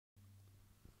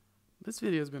This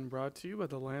video has been brought to you by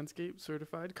the Landscape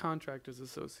Certified Contractors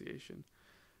Association.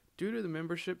 Due to the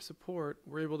membership support,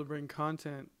 we're able to bring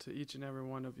content to each and every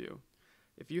one of you.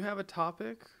 If you have a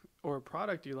topic or a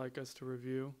product you'd like us to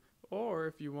review, or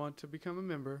if you want to become a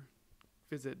member,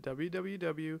 visit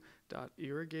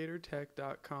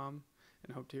www.irrigatortech.com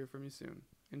and hope to hear from you soon.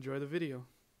 Enjoy the video.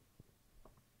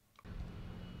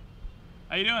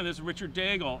 How you doing? This is Richard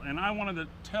Daigle, and I wanted to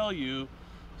tell you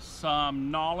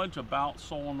some knowledge about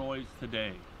solenoids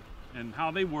today and how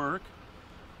they work.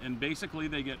 And basically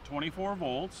they get 24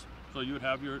 volts, so you would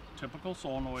have your typical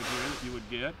solenoid here that you would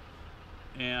get,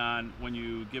 and when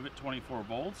you give it 24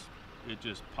 volts it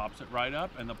just pops it right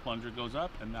up and the plunger goes up,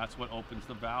 and that's what opens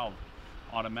the valve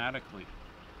automatically.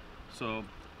 So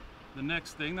the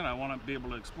next thing that I want to be able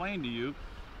to explain to you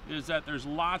is that there's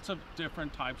lots of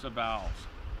different types of valves.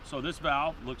 So this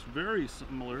valve looks very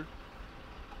similar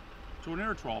to an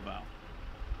Irrigator valve,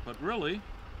 but really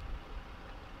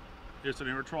it's an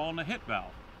Irrigator and a hit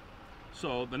valve.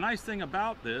 So the nice thing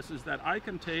about this is that I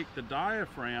can take the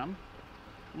diaphragm,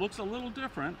 looks a little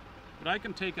different, but I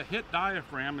can take a hit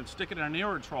diaphragm and stick it in an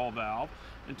Irrigator valve,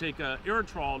 and take a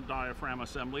Irrigator diaphragm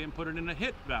assembly and put it in a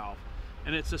hit valve,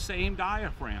 and it's the same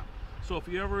diaphragm. So if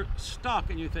you ever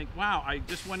stuck and you think, wow, I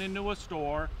just went into a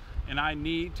store and I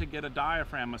need to get a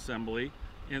diaphragm assembly,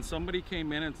 and somebody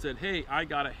came in and said, hey, I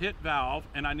got a hit valve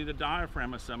and I need a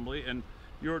diaphragm assembly, and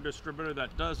you're a distributor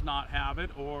that does not have it,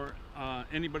 or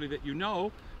anybody that you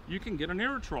know, you can get an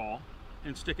Irrigator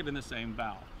and stick it in the same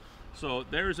valve. So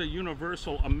there's a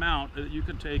universal amount that you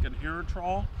can take an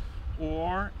Irrigator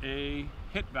or a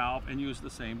hit valve and use the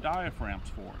same diaphragms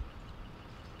for.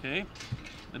 Okay,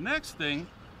 the next thing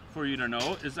for you to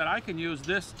know is that I can use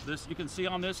this you can see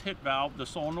on this hit valve, the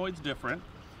solenoid's different,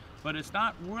 but it's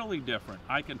not really different.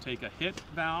 I can take a hit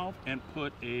valve and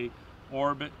put a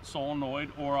orbit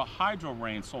solenoid or a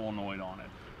hydro-rain solenoid on it,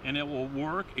 and it will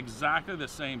work exactly the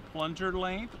same plunger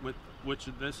length, with which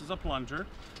this is a plunger.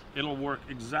 It'll work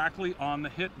exactly on the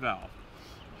hit valve.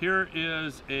 Here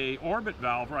is a orbit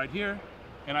valve right here,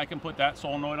 and I can put that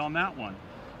solenoid on that one.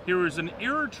 Here is an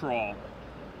Irrigator.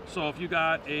 So if you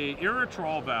got a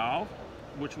Irrigator valve,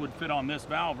 which would fit on this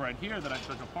valve right here that I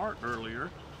took apart earlier,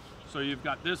 so you've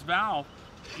got this valve.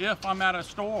 If I'm at a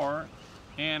store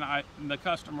and the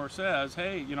customer says,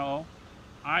 hey, you know,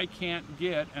 I can't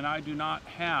get, and I do not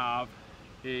have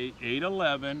a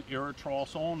 811 Irrigator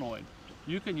solenoid,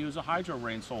 you can use a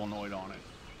hydro-rain solenoid on it,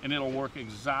 and it'll work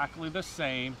exactly the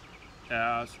same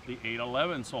as the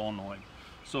 811 solenoid.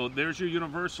 So there's your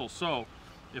universal. So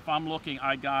if I'm looking,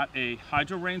 I got a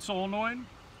hydro-rain solenoid,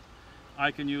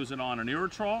 I can use it on an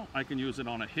Irrigator, I can use it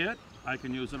on a hit, I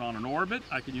can use it on an orbit,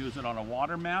 I can use it on a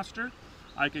water master,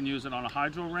 I can use it on a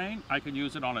hydro-rain, I can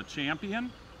use it on a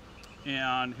champion,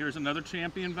 and here's another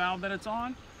champion valve that it's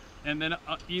on, and then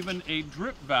even a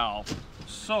drip valve.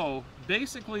 So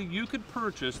basically you could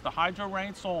purchase the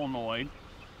hydro-rain solenoid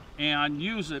and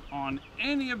use it on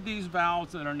any of these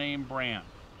valves that are named brand.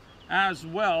 As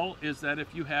well as that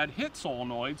if you had hit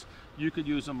solenoids, you could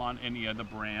use them on any of the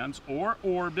brands, or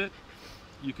orbit.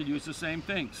 You could use the same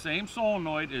thing. Same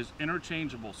solenoid is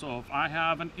interchangeable. So if I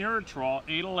have an Irrigator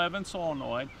 811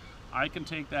 solenoid, I can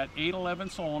take that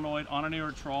 811 solenoid on an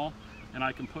Irrigator and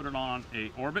I can put it on a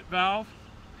orbit valve,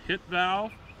 hit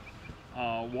valve,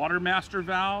 water master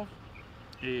valve,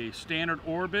 a standard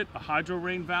orbit, a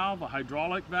hydro-rain valve, a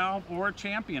hydraulic valve, or a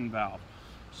champion valve.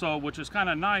 So, which is kind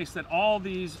of nice that all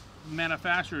these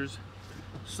manufacturers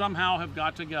somehow have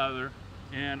got together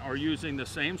and are using the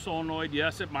same solenoid.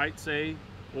 Yes, it might say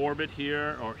orbit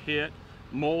here or hit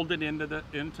molded into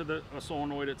the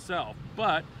solenoid itself,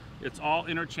 but it's all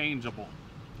interchangeable.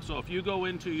 So if you go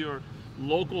into your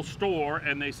local store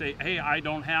and they say, hey, I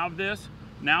don't have this,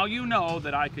 now you know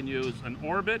that I can use an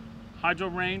orbit,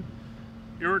 hydro-rain,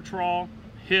 Irrigator,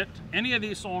 hit. Any of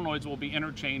these solenoids will be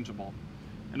interchangeable,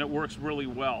 and it works really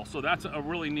well. So that's a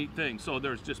really neat thing. So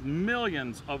there's just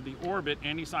millions of the orbit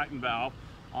anti-siphon valve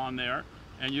on there,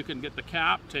 and you can get the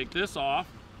cap, take this off,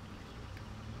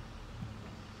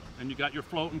 and you got your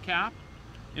floating cap.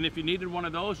 And if you needed one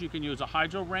of those, you can use a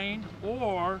hydro-rain,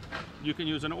 or you can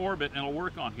use an orbit, and it'll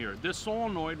work on here. This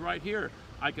solenoid right here,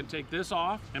 I can take this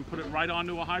off and put it right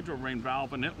onto a hydro-rain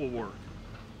valve, and it will work.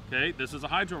 Okay, this is a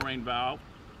hydro-rain valve.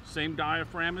 Same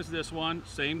diaphragm as this one,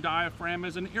 same diaphragm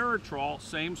as an Irrigator,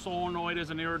 same solenoid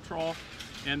as an Irrigator,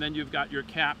 and then you've got your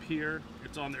cap here.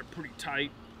 It's on there pretty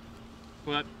tight,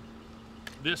 but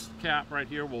this cap right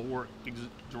here will work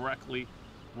directly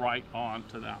right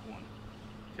onto that one.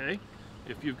 Okay,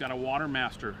 if you've got a water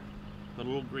master, the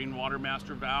little green water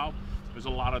master valve, there's a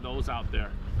lot of those out there.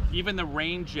 Even the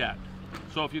rain jet,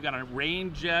 So if you've got a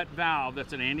rain jet valve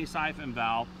that's an anti-siphon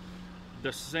valve,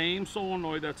 the same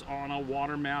solenoid that's on a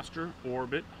Watermaster,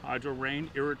 Orbit, Hydro Rain,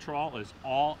 Irritrol is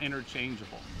all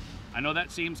interchangeable. I know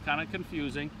that seems kind of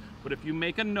confusing, but if you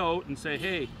make a note and say,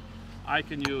 hey, I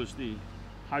can use the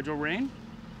Hydro Rain,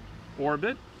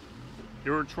 Orbit,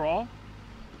 Irritrol,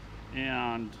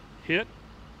 and Hit,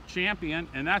 Champion,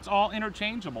 and that's all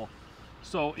interchangeable.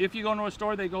 So if you go into a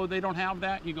store, they don't have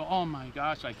that, you go, oh my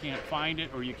gosh, I can't find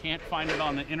it, or you can't find it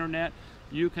on the internet.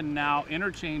 You can now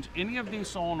interchange any of these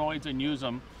solenoids and use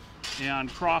them and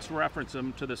cross-reference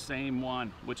them to the same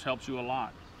one, which helps you a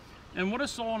lot. And what a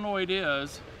solenoid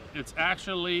is, it's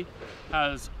actually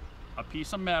has a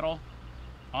piece of metal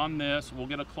on this. We'll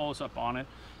get a close-up on it,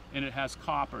 and it has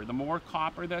copper. The more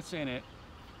copper that's in it,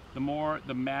 the more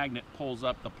the magnet pulls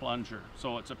up the plunger.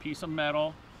 So it's a piece of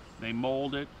metal, they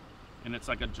mold it, and it's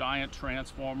like a giant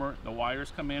transformer. The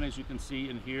wires come in, as you can see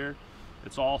in here.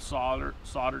 It's all soldered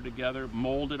together,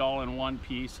 molded all in one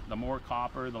piece. The more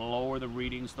copper, the lower the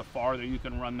readings, the farther you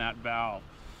can run that valve,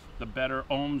 the better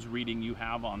ohms reading you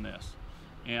have on this.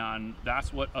 And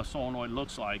that's what a solenoid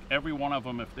looks like. Every one of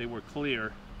them, if they were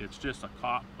clear, it's just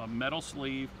a metal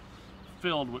sleeve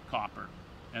filled with copper.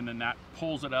 And then that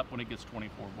pulls it up when it gets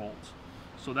 24 volts.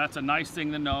 So that's a nice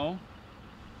thing to know.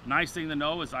 Nice thing to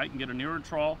know is I can get an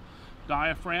Irritrol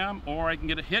diaphragm, or I can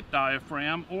get a Hit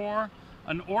diaphragm, or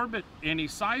an Orbit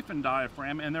anti-siphon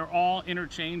diaphragm, and they're all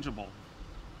interchangeable.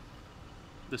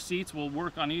 The seats will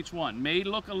work on each one. May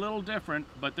look a little different,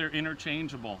 but they're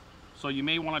interchangeable. So you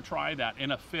may want to try that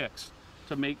in a fix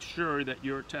to make sure that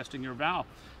you're testing your valve.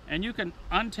 And you can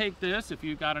untake this if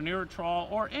you've got an Irritrol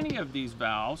or any of these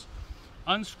valves,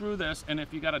 unscrew this, and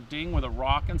if you got a ding with a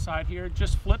rock inside here,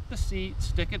 just flip the seat,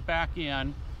 stick it back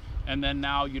in, and then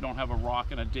now you don't have a rock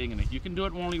and a ding in it. You can do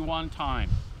it only one time.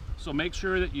 So make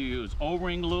sure that you use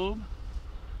O-ring lube,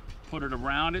 put it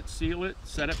around it, seal it,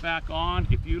 set it back on.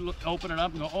 If you open it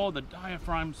up and go, oh, the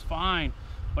diaphragm's fine,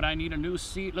 but I need a new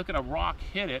seat, look at a rock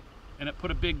hit it, and it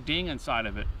put a big ding inside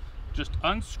of it. Just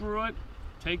unscrew it,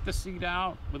 take the seat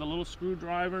out with a little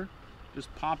screwdriver,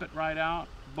 just pop it right out,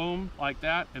 boom, like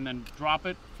that, and then drop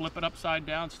it, flip it upside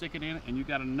down, stick it in, and you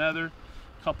got another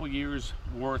couple years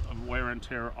worth of wear and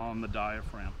tear on the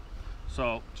diaphragm.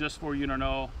 So just for you to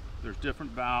know, there's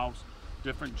different valves,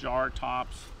 different jar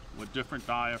tops with different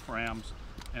diaphragms,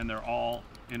 and they're all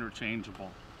interchangeable.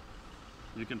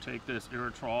 You can take this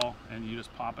Irritrol and you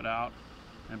just pop it out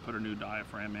and put a new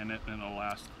diaphragm in it, and it'll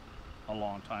last a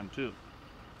long time too.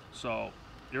 So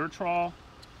Irritrol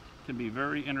can be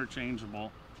very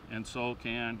interchangeable, and so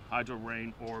can Hydro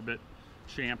Rain, Orbit,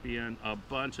 Champion, a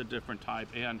bunch of different type,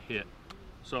 and Hit.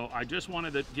 So I just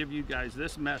wanted to give you guys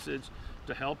this message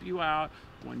to help you out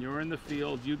when you're in the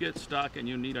field, you get stuck and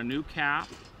you need a new cap.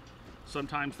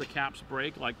 Sometimes the caps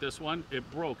break, like this one, it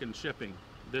broke in shipping.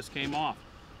 This came off.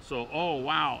 So, oh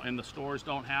wow, and the stores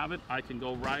don't have it. I can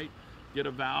go right, get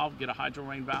a valve, get a Hydro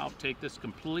Rain valve, take this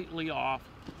completely off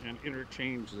and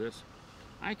interchange this.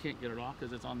 I can't get it off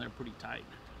because it's on there pretty tight.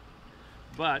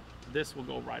 But this will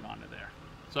go right onto there.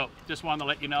 So just wanted to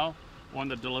let you know,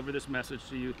 wanted to deliver this message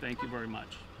to you. Thank you very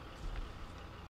much.